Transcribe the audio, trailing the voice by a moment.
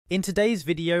In today's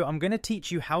video, I'm going to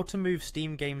teach you how to move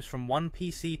Steam games from one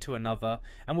PC to another,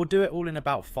 and we'll do it all in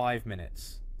about 5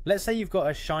 minutes. Let's say you've got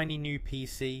a shiny new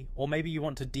PC, or maybe you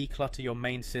want to declutter your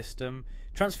main system.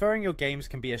 Transferring your games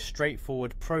can be a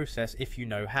straightforward process if you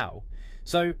know how.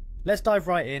 So let's dive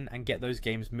right in and get those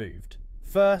games moved.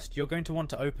 First, you're going to want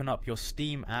to open up your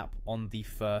Steam app on the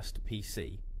first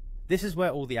PC. This is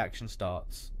where all the action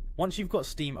starts. Once you've got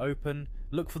Steam open,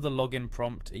 look for the login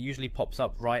prompt. It usually pops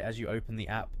up right as you open the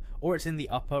app, or it's in the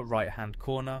upper right hand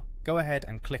corner. Go ahead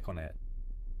and click on it.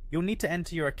 You'll need to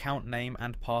enter your account name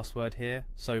and password here,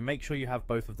 so make sure you have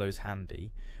both of those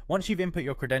handy. Once you've input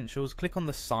your credentials, click on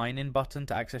the sign in button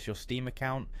to access your Steam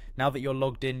account. Now that you're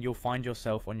logged in, you'll find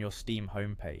yourself on your Steam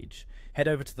homepage. Head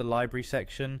over to the library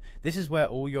section. This is where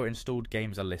all your installed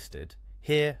games are listed.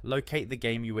 Here, locate the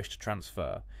game you wish to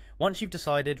transfer. Once you've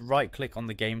decided, right-click on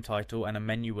the game title and a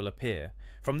menu will appear.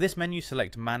 From this menu,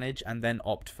 select Manage and then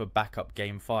opt for Backup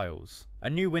Game Files. A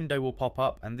new window will pop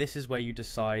up, and this is where you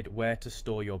decide where to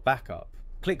store your backup.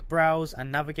 Click Browse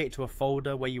and navigate to a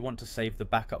folder where you want to save the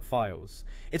backup files.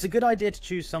 It's a good idea to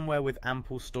choose somewhere with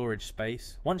ample storage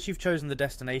space. Once you've chosen the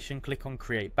destination, click on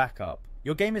Create Backup.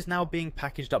 Your game is now being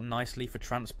packaged up nicely for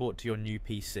transport to your new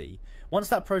PC. Once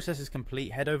that process is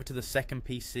complete, head over to the second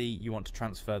PC you want to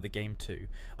transfer the game to.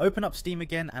 Open up Steam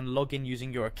again and log in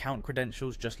using your account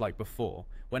credentials just like before.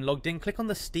 When logged in, click on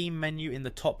the Steam menu in the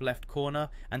top left corner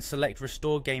and select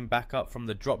Restore Game Backup from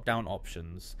the drop down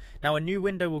options. Now a new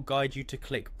window will guide you to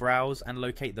click Browse and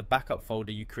locate the backup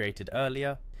folder you created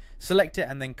earlier. Select it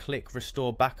and then click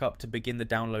Restore Backup to begin the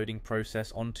downloading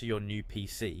process onto your new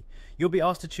PC. You'll be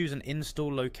asked to choose an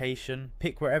install location,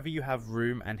 pick wherever you have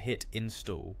room and hit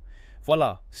Install.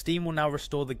 Voila! Steam will now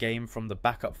restore the game from the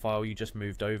backup file you just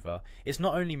moved over. It's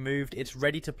not only moved, it's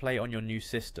ready to play on your new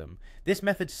system. This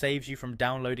method saves you from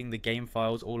downloading the game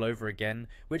files all over again,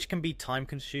 which can be time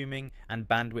consuming and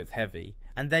bandwidth heavy.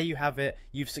 And there you have it,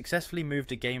 you've successfully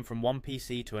moved a game from one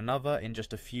PC to another in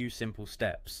just a few simple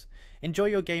steps. Enjoy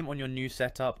your game on your new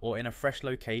setup or in a fresh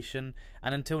location,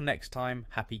 and until next time,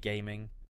 happy gaming.